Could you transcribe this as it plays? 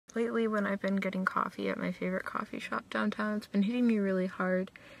lately when I've been getting coffee at my favorite coffee shop downtown, it's been hitting me really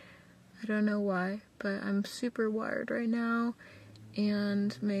hard. I don't know why, but I'm super wired right now,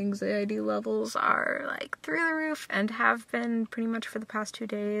 and my anxiety levels are like through the roof and have been pretty much for the past 2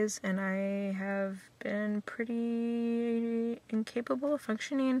 days, and I have been pretty incapable of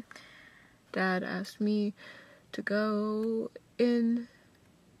functioning. Dad asked me to go in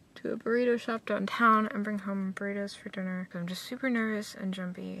to a burrito shop downtown and bring home burritos for dinner. I'm just super nervous and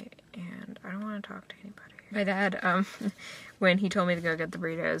jumpy, and I don't want to talk to anybody. My dad, when he told me to go get the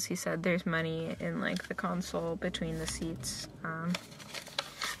burritos, he said there's money in like the console between the seats.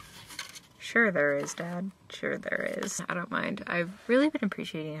 Sure there is, Dad. Sure there is. I don't mind. I've really been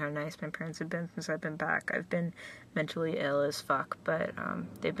appreciating how nice my parents have been since I've been back. I've been mentally ill as fuck, but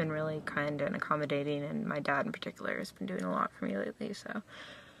they've been really kind and accommodating, and my dad in particular has been doing a lot for me lately, so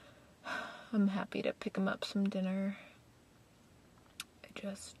I'm happy to pick him up some dinner. I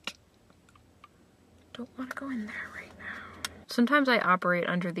just don't want to go in there right now. Sometimes I operate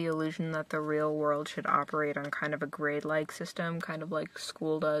under the illusion that the real world should operate on kind of a grade-like system, kind of like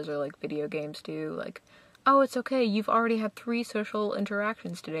school does or like video games do. Like, oh, it's okay, you've already had 3 social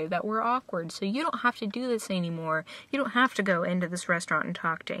interactions today that were awkward, so you don't have to do this anymore. You don't have to go into this restaurant and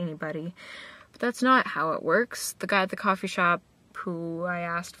talk to anybody. But that's not how it works. The guy at the coffee shop who I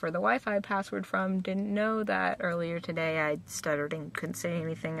asked for the Wi-Fi password from didn't know that earlier today I stuttered and couldn't say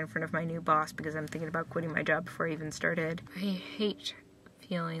anything in front of my new boss because I'm thinking about quitting my job before I even started. I hate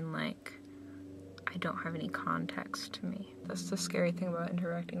feeling like I don't have any context to me. That's the scary thing about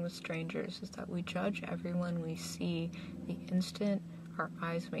interacting with strangers, is that we judge everyone we see the instant our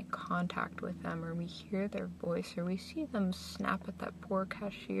eyes make contact with them, or we hear their voice, or we see them snap at that poor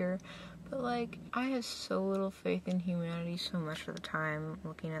cashier. But like, I have so little faith in humanity so much of the time,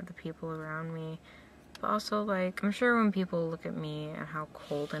 looking at the people around me. But also, like, I'm sure when people look at me and how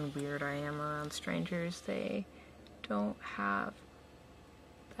cold and weird I am around strangers, they don't have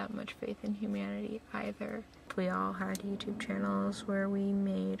that much faith in humanity either. If we all had YouTube channels where we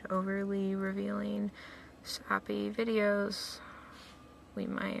made overly revealing, sappy videos, we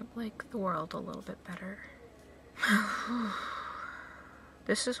might like the world a little bit better.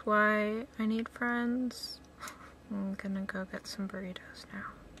 This is why I need friends. I'm gonna go get some burritos now.